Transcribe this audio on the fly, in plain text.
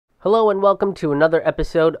Hello and welcome to another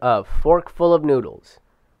episode of Forkful of Noodles.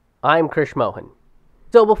 I'm Krish Mohan.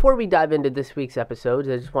 So before we dive into this week's episodes,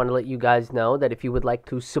 I just want to let you guys know that if you would like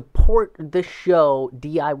to support the show,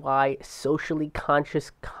 DIY Socially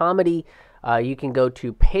Conscious Comedy, you can go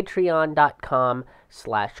to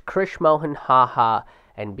patreon.com/KrishMohanHaha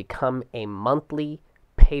and become a monthly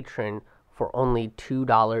patron for only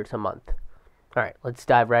 $2 a month. All right, let's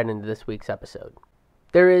dive right into this week's episode.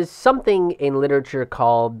 There is something in literature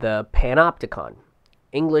called the Panopticon.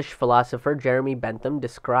 English philosopher Jeremy Bentham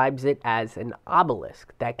describes it as an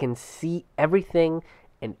obelisk that can see everything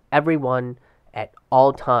and everyone at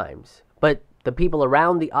all times. But the people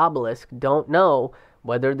around the obelisk don't know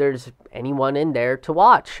whether there's anyone in there to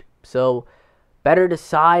watch. So better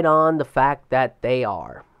decide on the fact that they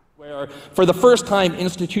are. Where, for the first time,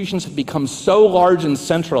 institutions had become so large and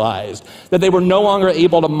centralized that they were no longer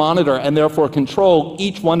able to monitor and therefore control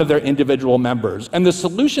each one of their individual members. And the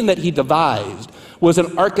solution that he devised was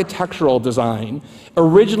an architectural design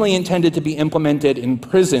originally intended to be implemented in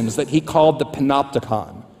prisons that he called the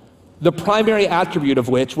Panopticon. The primary attribute of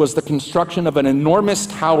which was the construction of an enormous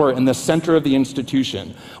tower in the center of the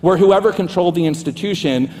institution, where whoever controlled the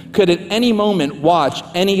institution could at any moment watch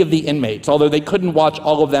any of the inmates, although they couldn't watch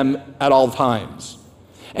all of them at all times.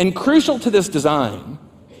 And crucial to this design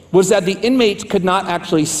was that the inmates could not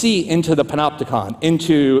actually see into the Panopticon,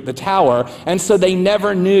 into the tower, and so they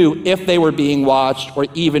never knew if they were being watched or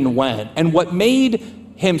even when. And what made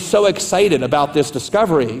him so excited about this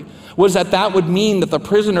discovery was that that would mean that the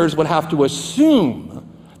prisoners would have to assume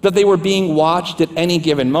that they were being watched at any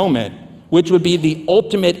given moment, which would be the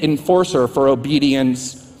ultimate enforcer for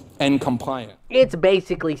obedience and compliance. It's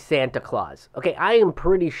basically Santa Claus. Okay, I am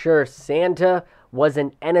pretty sure Santa was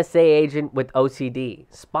an NSA agent with OCD,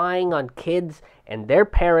 spying on kids and their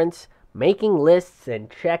parents, making lists and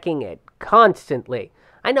checking it constantly.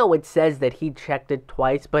 I know it says that he checked it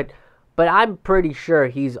twice, but I'm pretty sure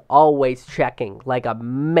he's always checking like a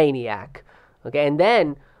maniac. Okay, and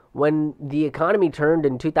then when the economy turned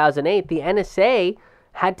in 2008, the NSA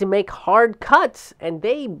had to make hard cuts, and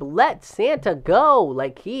they let Santa go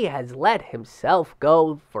like he has let himself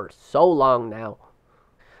go for so long now.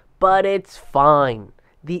 But it's fine.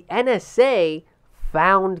 The NSA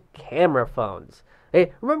found camera phones.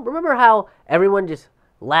 Hey, remember how everyone just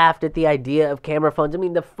laughed at the idea of camera phones? I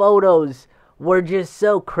mean, the photos were just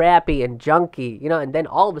so crappy and junky, and then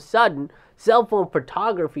all of a sudden, cell phone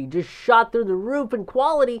photography just shot through the roof in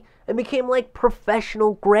quality and became like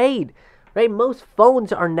professional grade, right? Most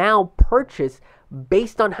phones are now purchased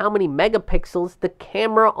based on how many megapixels the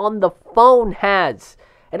camera on the phone has.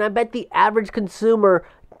 And I bet the average consumer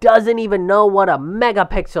doesn't even know what a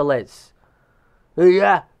megapixel is.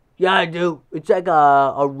 Yeah, I do. It's like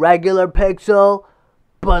a regular pixel,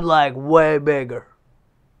 but like way bigger.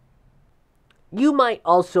 You might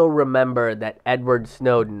also remember that Edward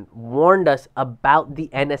Snowden warned us about the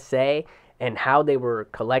NSA and how they were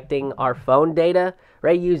collecting our phone data,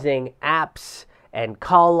 right? Using apps and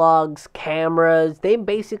call logs, cameras. They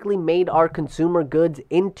basically made our consumer goods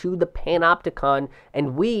into the Panopticon,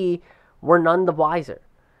 and we were none the wiser.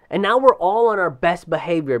 And now we're all on our best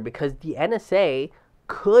behavior because the NSA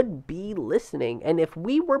could be listening. And if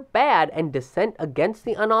we were bad and dissent against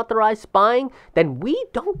the unauthorized spying, then we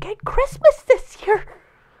don't get Christmas this year.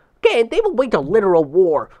 Okay, and they will wage a literal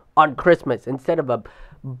war on Christmas instead of a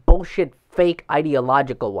bullshit fake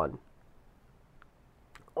ideological one.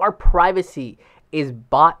 Our privacy is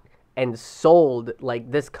bought and sold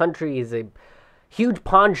like this country is a huge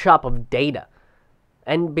pawn shop of data.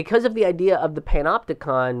 And because of the idea of the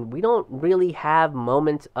Panopticon, we don't really have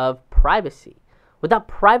moments of privacy. Without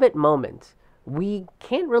private moments, we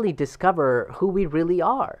can't really discover who we really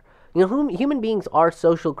are. Human beings are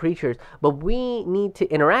social creatures, but we need to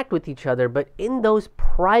interact with each other. But in those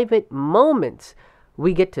private moments,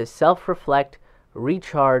 we get to self-reflect,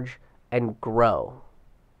 recharge, and grow.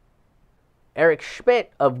 Eric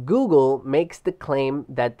Schmidt of Google makes the claim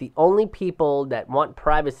that the only people that want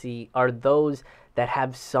privacy are those that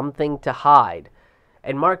have something to hide.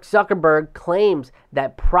 And Mark Zuckerberg claims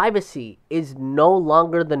that privacy is no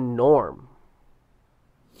longer the norm.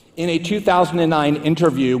 In a 2009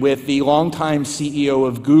 interview with the longtime CEO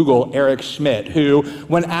of Google, Eric Schmidt, who,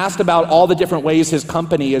 when asked about all the different ways his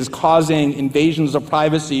company is causing invasions of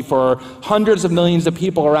privacy for hundreds of millions of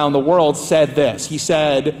people around the world, said this. He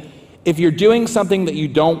said, "If you're doing something that you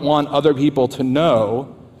don't want other people to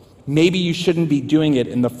know, maybe you shouldn't be doing it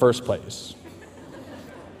in the first place."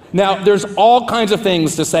 Now, there's all kinds of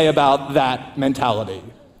things to say about that mentality.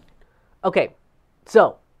 Okay,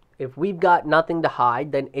 so if we've got nothing to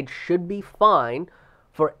hide, then it should be fine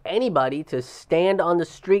for anybody to stand on the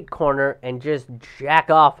street corner and just jack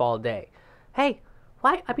off all day. Hey,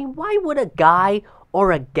 why would a guy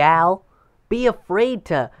or a gal be afraid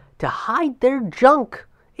to hide their junk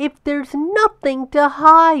if there's nothing to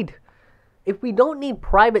hide? If we don't need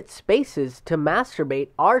private spaces to masturbate,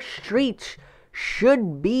 our streets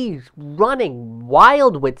should be running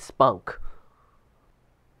wild with spunk.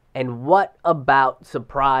 And what about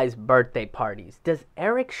surprise birthday parties? Does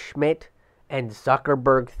Eric Schmidt and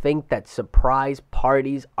Zuckerberg think that surprise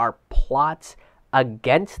parties are plots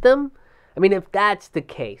against them? I mean, if that's the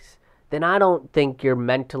case, then I don't think you're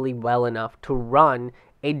mentally well enough to run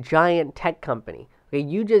a giant tech company. Okay,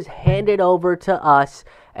 you just hand it over to us,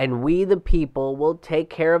 and we, the people, will take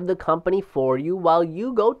care of the company for you while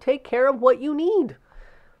you go take care of what you need.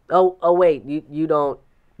 Oh wait, you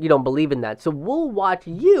don't believe in that. So we'll watch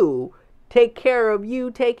you take care of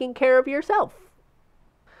you taking care of yourself.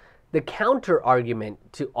 The counter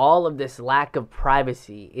argument to all of this lack of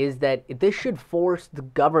privacy is that this should force the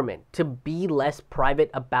government to be less private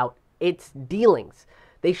about its dealings.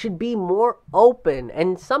 They should be more open,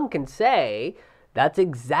 and some can say that's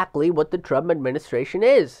exactly what the Trump administration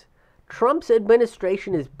is. Trump's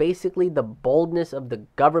administration is basically the boldness of the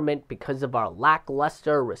government because of our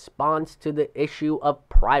lackluster response to the issue of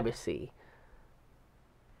privacy.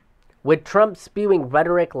 With Trump spewing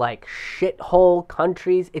rhetoric like shithole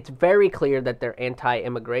countries, it's very clear that they're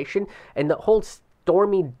anti-immigration, and the whole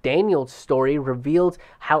Stormy Daniels story reveals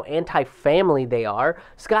how anti-family they are.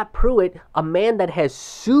 Scott Pruitt, a man that has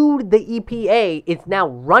sued the EPA, is now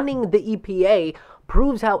running the EPA,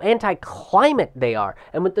 proves how anti-climate they are.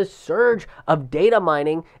 And with the surge of data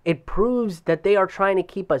mining, it proves that they are trying to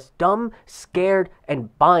keep us dumb, scared,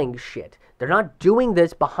 and buying shit. They're not doing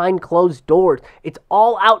this behind closed doors. It's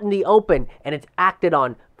all out in the open, and it's acted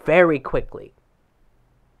on very quickly.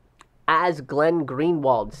 As Glenn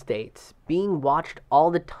Greenwald states, being watched all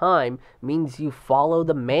the time means you follow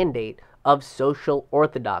the mandate of social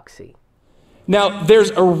orthodoxy. Now, there's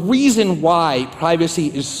a reason why privacy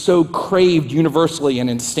is so craved universally and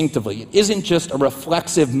instinctively. It isn't just a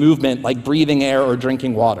reflexive movement like breathing air or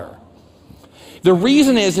drinking water. The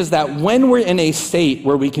reason is that when we're in a state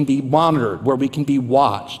where we can be monitored, where we can be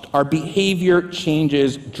watched, our behavior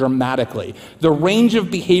changes dramatically. The range of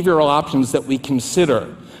behavioral options that we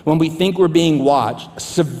consider when we think we're being watched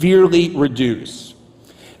severely reduce.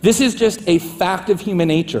 This is just a fact of human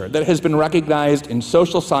nature that has been recognized in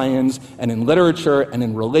social science and in literature and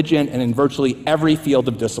in religion and in virtually every field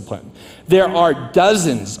of discipline. There are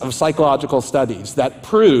dozens of psychological studies that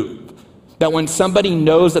prove that when somebody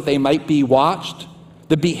knows that they might be watched,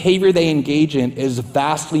 the behavior they engage in is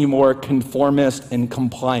vastly more conformist and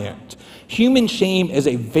compliant. Human shame is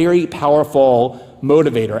a very powerful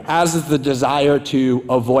motivator, as is the desire to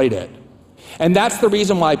avoid it. And that's the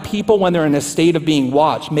reason why people, when they're in a state of being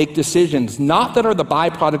watched, make decisions not that are the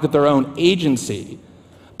byproduct of their own agency,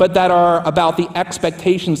 but that are about the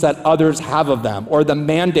expectations that others have of them, or the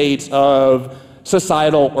mandates of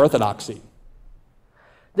societal orthodoxy.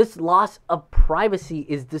 This loss of privacy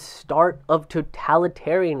is the start of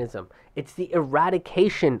totalitarianism. It's the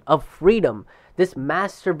eradication of freedom. This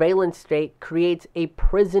mass surveillance state creates a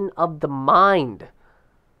prison of the mind,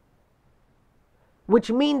 which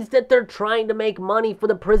means that they're trying to make money for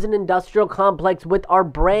the prison industrial complex with our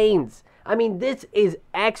brains. I mean, this is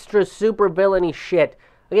extra supervillainy shit.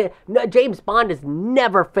 Okay, no, James Bond has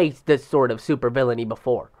never faced this sort of supervillainy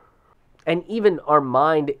before. And even our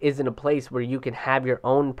mind isn't a place where you can have your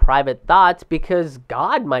own private thoughts because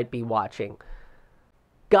God might be watching.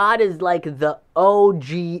 God is like the OG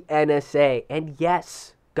NSA. And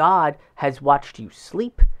yes, God has watched you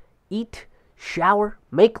sleep, eat, shower,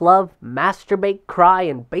 make love, masturbate, cry,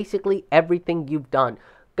 and basically everything you've done.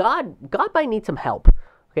 God might need some help.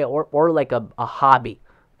 Okay, or like a hobby.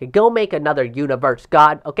 Okay, go make another universe,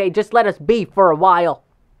 God. Okay, just let us be for a while.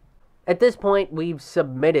 At this point, we've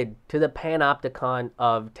submitted to the Panopticon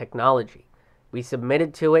of technology. We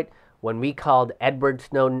submitted to it when we called Edward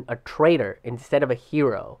Snowden a traitor instead of a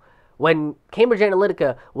hero. When Cambridge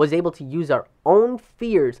Analytica was able to use our own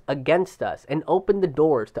fears against us and open the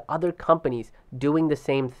doors to other companies doing the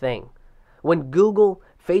same thing. When Google,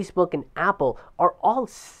 Facebook, and Apple are all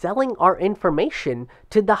selling our information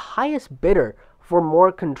to the highest bidder for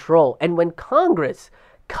more control. And when Congress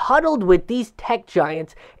cuddled with these tech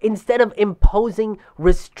giants instead of imposing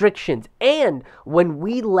restrictions, and when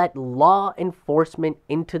we let law enforcement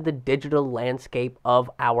into the digital landscape of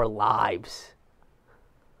our lives.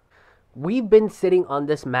 We've been sitting on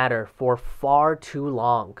this matter for far too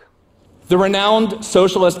long. The renowned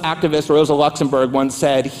socialist activist Rosa Luxemburg once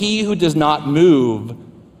said, "He who does not move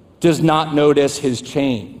does not notice his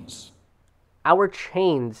chains. Our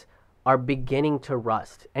chains are beginning to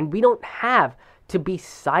rust, and we don't have to be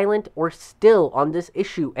silent or still on this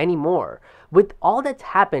issue anymore. With all that's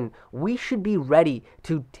happened, we should be ready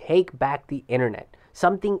to take back the internet.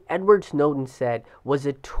 Something Edward Snowden said was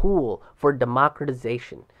a tool for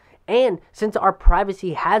democratization. And since our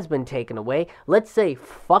privacy has been taken away, let's say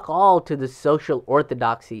fuck all to the social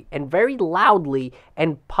orthodoxy and very loudly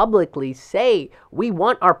and publicly say we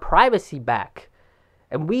want our privacy back.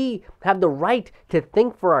 And we have the right to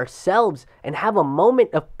think for ourselves and have a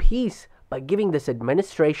moment of peace by giving this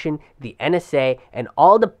administration, the NSA, and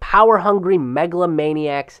all the power-hungry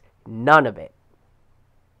megalomaniacs none of it.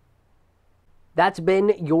 That's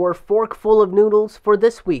been your forkful of noodles for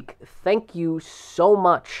this week. Thank you so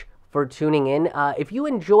much for tuning in. If you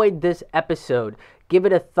enjoyed this episode, give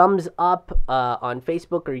it a thumbs up on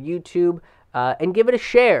Facebook or YouTube, and give it a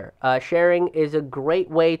share. Sharing is a great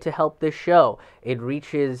way to help this show. It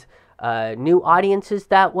reaches new audiences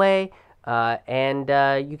that way, and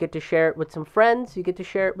you get to share it with some friends. You get to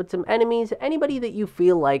share it with some enemies. Anybody that you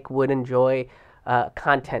feel like would enjoy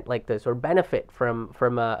content like this or benefit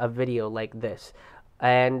from a video like this.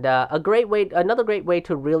 And another great way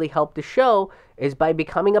to really help the show is by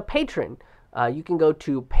becoming a patron. You can go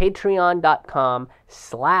to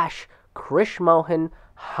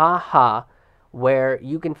patreon.com/KrishMohan, where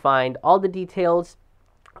you can find all the details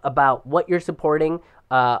about what you're supporting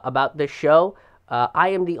about this show. I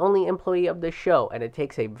am the only employee of this show, and it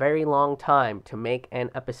takes a very long time to make an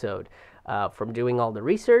episode. From doing all the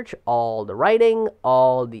research, all the writing,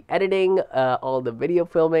 all the editing, all the video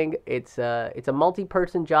filming, it's a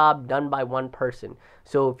multi-person job done by one person.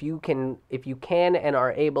 So if you can and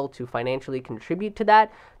are able to financially contribute to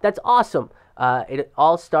that, that's awesome. It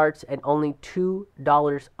all starts at only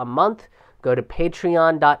 $2 a month. Go to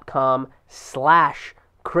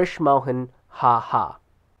patreon.com/KrishMohan.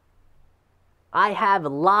 I have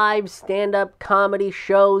live stand-up comedy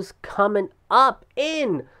shows coming up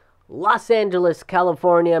in Los Angeles,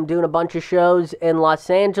 California. I'm doing a bunch of shows in Los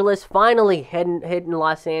Angeles. Finally hitting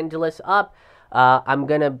Los Angeles up. I'm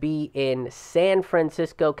going to be in San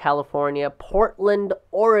Francisco, California, Portland,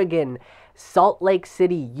 Oregon, Salt Lake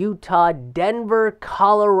City, Utah, Denver,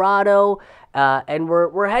 Colorado, and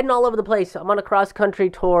we're heading all over the place. I'm on a cross-country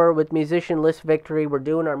tour with musician List Victory. We're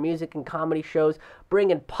doing our music and comedy shows,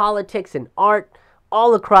 bringing politics and art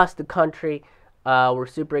all across the country. We're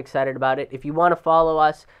super excited about it. If you want to follow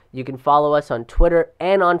us, you can follow us on Twitter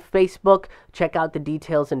and on Facebook. Check out the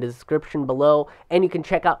details in the description below. And you can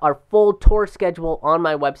check out our full tour schedule on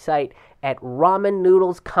my website at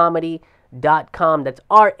ramennoodlescomedy.com. That's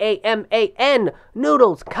RAMAN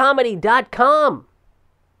noodlescomedy.com.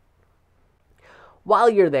 While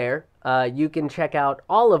you're there, you can check out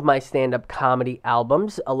all of my stand-up comedy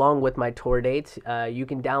albums along with my tour dates. You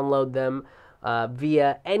can download them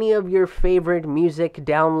via any of your favorite music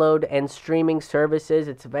download and streaming services.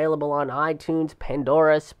 It's available on iTunes,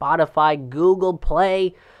 Pandora, Spotify, Google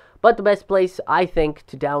Play. But the best place, I think,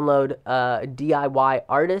 to download DIY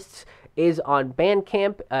artists is on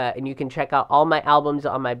Bandcamp. And you can check out all my albums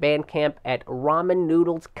on my Bandcamp at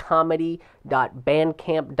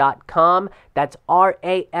ramennoodlescomedy.bandcamp.com. That's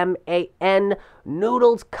RAMAN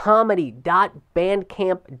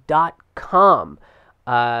noodlescomedy.bandcamp.com.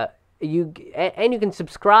 You can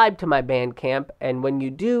subscribe to my Bandcamp, and when you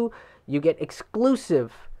do, you get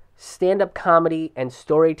exclusive stand-up comedy and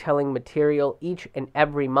storytelling material each and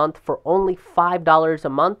every month for only $5 a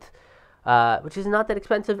month, which is not that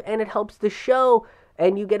expensive, and it helps the show,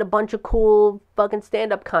 and you get a bunch of cool fucking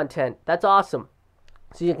stand-up content. That's awesome.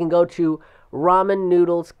 So you can go to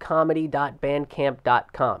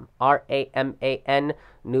ramennoodlescomedy.bandcamp.com, RAMAN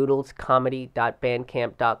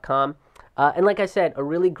noodlescomedy.bandcamp.com. And like I said, a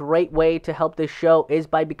really great way to help this show is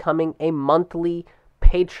by becoming a monthly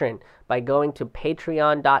patron by going to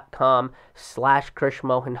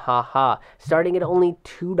patreon.com/KrishMohan. Starting at only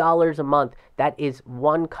 $2 a month. That is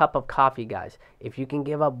 1 cup of coffee, guys. If you can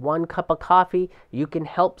give up 1 cup of coffee, you can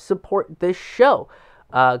help support this show.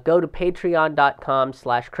 Go to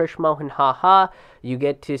patreon.com/KrishMohan. You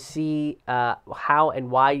get to see how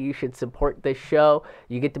and why you should support this show.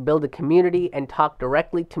 You get to build a community and talk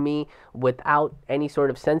directly to me without any sort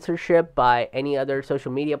of censorship by any other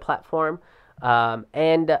social media platform.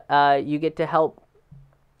 And you get to help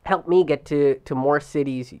me get to more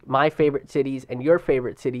cities, my favorite cities, and your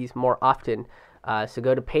favorite cities more often. So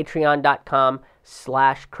go to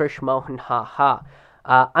patreon.com/KrishMohan.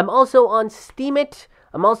 I'm also on Steemit.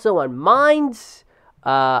 I'm also on Minds.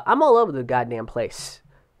 I'm all over the goddamn place.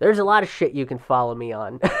 There's a lot of shit you can follow me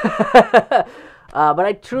on. But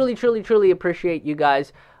I truly, truly, truly appreciate you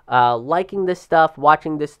guys liking this stuff,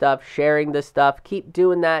 watching this stuff, sharing this stuff. Keep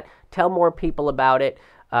doing that. Tell more people about it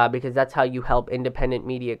because that's how you help independent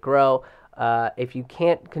media grow. If you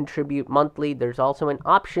can't contribute monthly, there's also an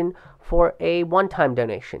option for a one-time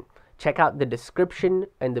donation. Check out the description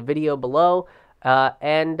and the video below.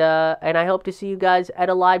 And I hope to see you guys at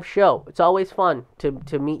a live show. It's always fun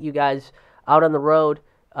to meet you guys out on the road.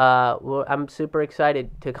 I'm super excited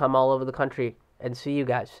to come all over the country and see you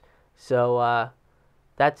guys. So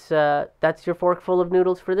that's your forkful of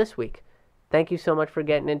noodles for this week. Thank you so much for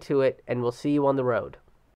getting into it, and we'll see you on the road.